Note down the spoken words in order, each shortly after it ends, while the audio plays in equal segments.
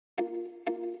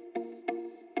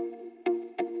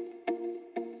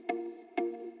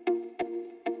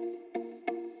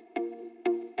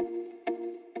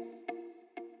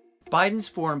Biden's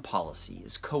foreign policy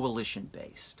is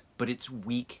coalition-based, but it's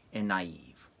weak and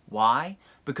naive. Why?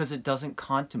 Because it doesn't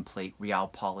contemplate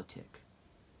realpolitik.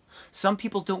 Some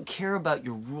people don't care about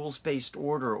your rules-based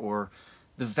order or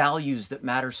the values that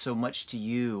matter so much to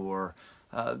you, or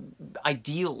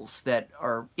ideals that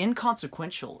are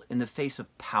inconsequential in the face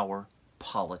of power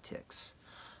politics.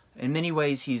 In many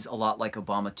ways, he's a lot like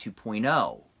Obama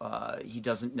 2.0. He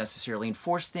doesn't necessarily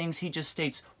enforce things, he just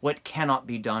states what cannot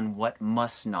be done, what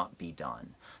must not be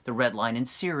done. The red line in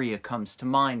Syria comes to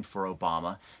mind for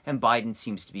Obama, and Biden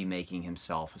seems to be making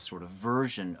himself a sort of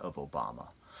version of Obama.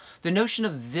 The notion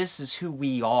of "this is who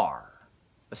we are,"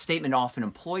 a statement often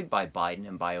employed by Biden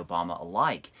and by Obama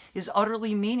alike, is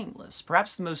utterly meaningless.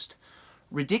 Perhaps the most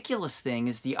ridiculous thing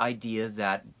is the idea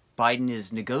that Biden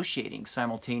is negotiating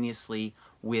simultaneously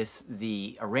with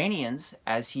the Iranians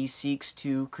as he seeks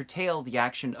to curtail the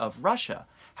action of Russia.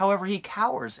 However, he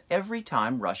cowers every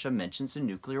time Russia mentions a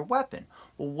nuclear weapon.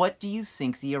 Well, what do you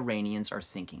think the Iranians are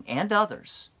thinking, and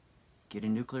others? Get a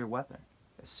nuclear weapon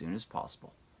as soon as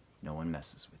possible. No one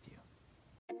messes with you.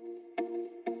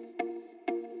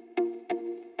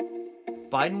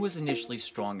 Biden was initially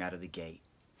strong out of the gate.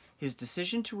 His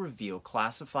decision to reveal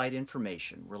classified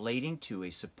information relating to a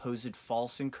supposed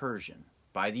false incursion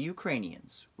by the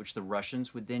Ukrainians, which the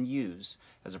Russians would then use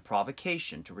as a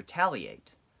provocation to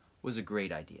retaliate, was a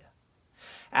great idea.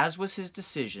 As was his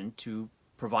decision to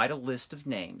provide a list of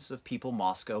names of people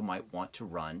Moscow might want to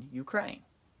run Ukraine.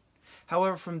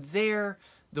 However, from there,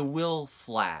 the will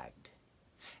flagged.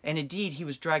 And indeed, he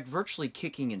was dragged virtually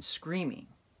kicking and screaming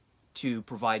to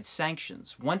provide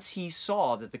sanctions. Once he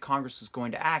saw that the Congress was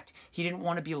going to act, he didn't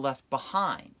want to be left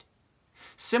behind.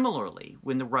 Similarly,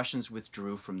 when the Russians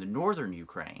withdrew from the northern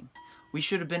Ukraine, we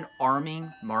should have been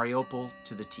arming Mariupol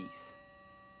to the teeth.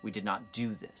 We did not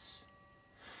do this.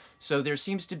 So there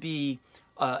seems to be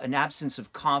an absence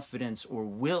of confidence or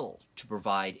will to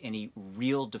provide any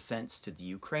real defense to the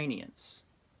Ukrainians.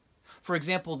 For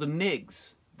example, the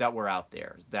MiGs that were out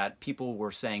there that people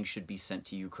were saying should be sent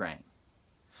to Ukraine.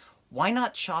 Why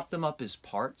not chop them up as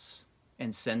parts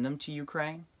and send them to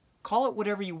Ukraine? Call it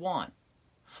whatever you want.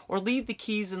 Or leave the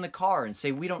keys in the car and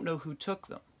say, we don't know who took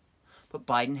them. But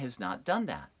Biden has not done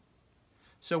that.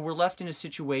 So we're left in a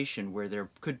situation where there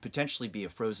could potentially be a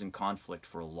frozen conflict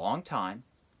for a long time.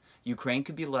 Ukraine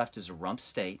could be left as a rump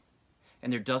state,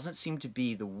 and there doesn't seem to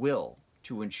be the will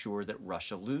to ensure that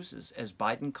Russia loses, as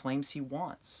Biden claims he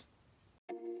wants.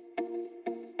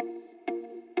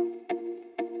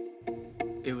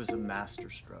 It was a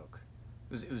masterstroke.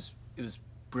 It was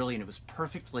brilliant. It was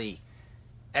perfectly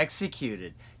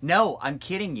executed. No, I'm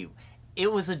kidding you.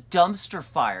 It was a dumpster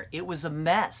fire. It was a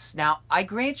mess. Now, I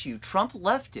grant you, Trump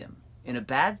left him in a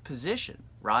bad position,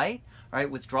 right? Right?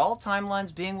 Withdrawal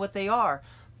timelines being what they are,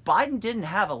 Biden didn't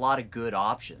have a lot of good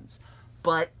options.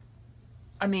 But,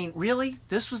 I mean, really?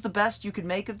 This was the best you could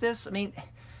make of this? I mean,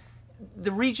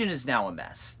 the region is now a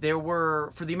mess. There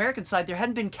were, for the American side, there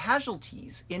hadn't been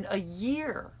casualties in a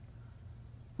year.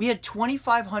 We had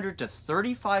 2,500 to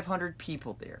 3,500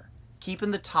 people there,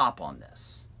 keeping the top on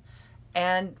this.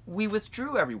 And we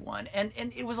withdrew everyone. And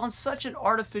it was on such an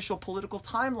artificial political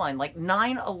timeline. Like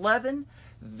 9/11,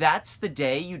 that's the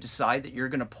day you decide that you're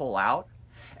going to pull out.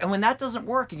 And when that doesn't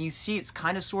work and you see it's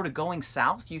kind of sort of going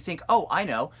south, you think, oh, I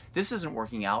know, this isn't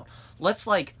working out. Let's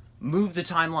like move the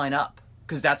timeline up,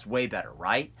 because that's way better,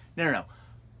 right? No.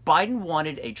 Biden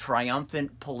wanted a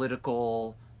triumphant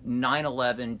political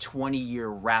 9/11 20-year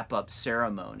wrap-up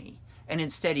ceremony. And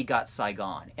instead he got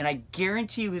Saigon. And I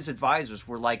guarantee you his advisors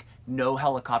were like, no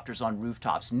helicopters on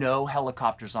rooftops, no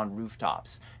helicopters on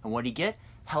rooftops. And what did he get?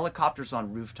 Helicopters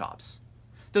on rooftops.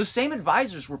 Those same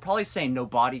advisors were probably saying no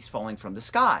bodies falling from the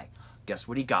sky. Guess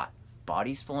what he got?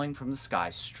 Bodies falling from the sky,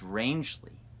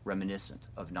 strangely reminiscent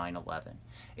of 9/11. And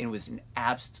it was an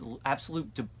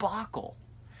absolute debacle.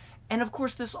 And of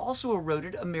course, this also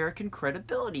eroded American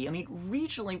credibility. I mean,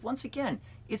 regionally, once again,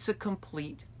 it's a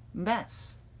complete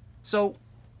mess. So,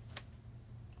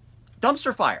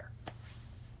 dumpster fire.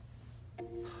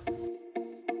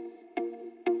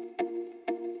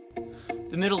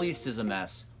 The Middle East is a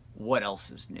mess. What else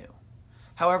is new?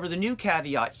 However, the new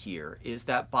caveat here is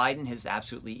that Biden has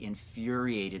absolutely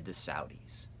infuriated the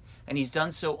Saudis. And he's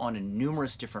done so on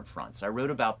numerous different fronts. I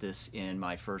wrote about this in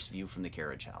my first View from the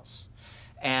Carriage House.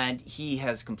 And he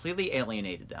has completely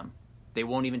alienated them. They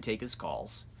won't even take his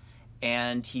calls.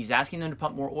 And he's asking them to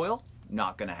pump more oil.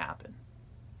 Not going to happen.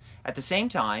 At the same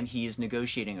time, he is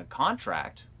negotiating a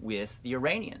contract with the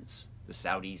Iranians, the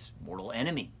Saudis' mortal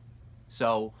enemy.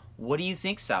 So what do you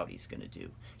think Saudi's going to do?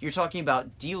 You're talking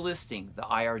about delisting the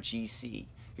IRGC.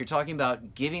 You're talking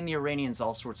about giving the Iranians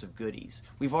all sorts of goodies.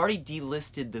 We've already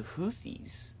delisted the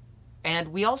Houthis, and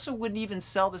we also wouldn't even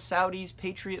sell the Saudis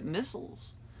Patriot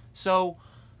missiles. So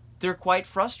they're quite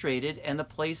frustrated, and the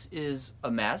place is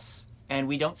a mess, and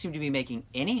we don't seem to be making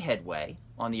any headway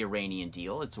on the Iranian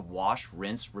deal. It's a wash,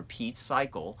 rinse, repeat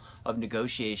cycle of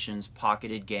negotiations,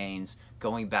 pocketed gains,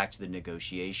 going back to the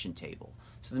negotiation table.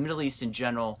 So the Middle East in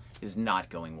general is not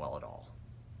going well at all.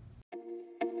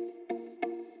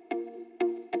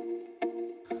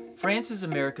 France is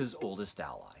America's oldest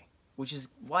ally, which is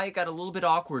why it got a little bit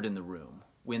awkward in the room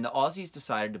when the Aussies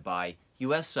decided to buy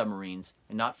US submarines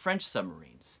and not French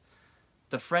submarines.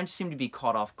 The French seemed to be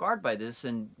caught off guard by this,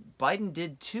 and Biden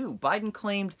did too. Biden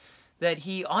claimed that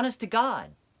he, honest to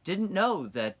God, didn't know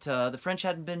that the French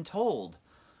hadn't been told,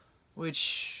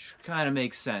 which kind of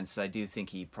makes sense. I do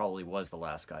think he probably was the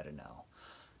last guy to know.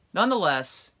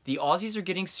 Nonetheless, the Aussies are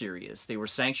getting serious. They were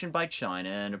sanctioned by China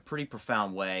in a pretty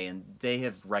profound way, and they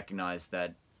have recognized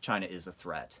that China is a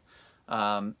threat.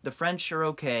 The French are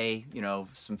okay. You know,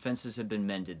 some fences have been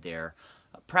mended there.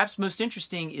 Perhaps most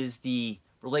interesting is the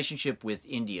relationship with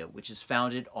India, which is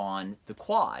founded on the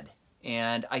Quad.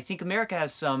 And I think America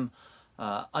has some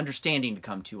understanding to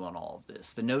come to on all of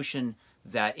this. The notion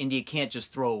that India can't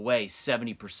just throw away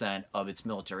 70% of its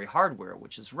military hardware,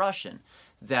 which is Russian,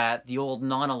 that the old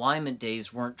non-alignment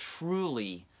days weren't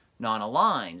truly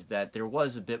non-aligned, that there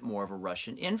was a bit more of a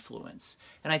Russian influence.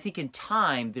 And I think in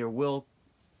time there will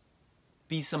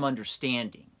be some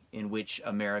understanding in which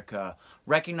America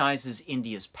recognizes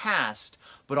India's past,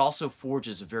 but also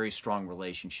forges a very strong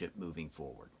relationship moving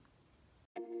forward.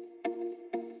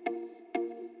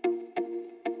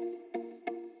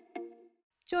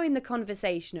 Join the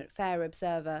conversation at Fair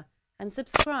Observer and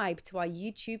subscribe to our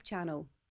YouTube channel.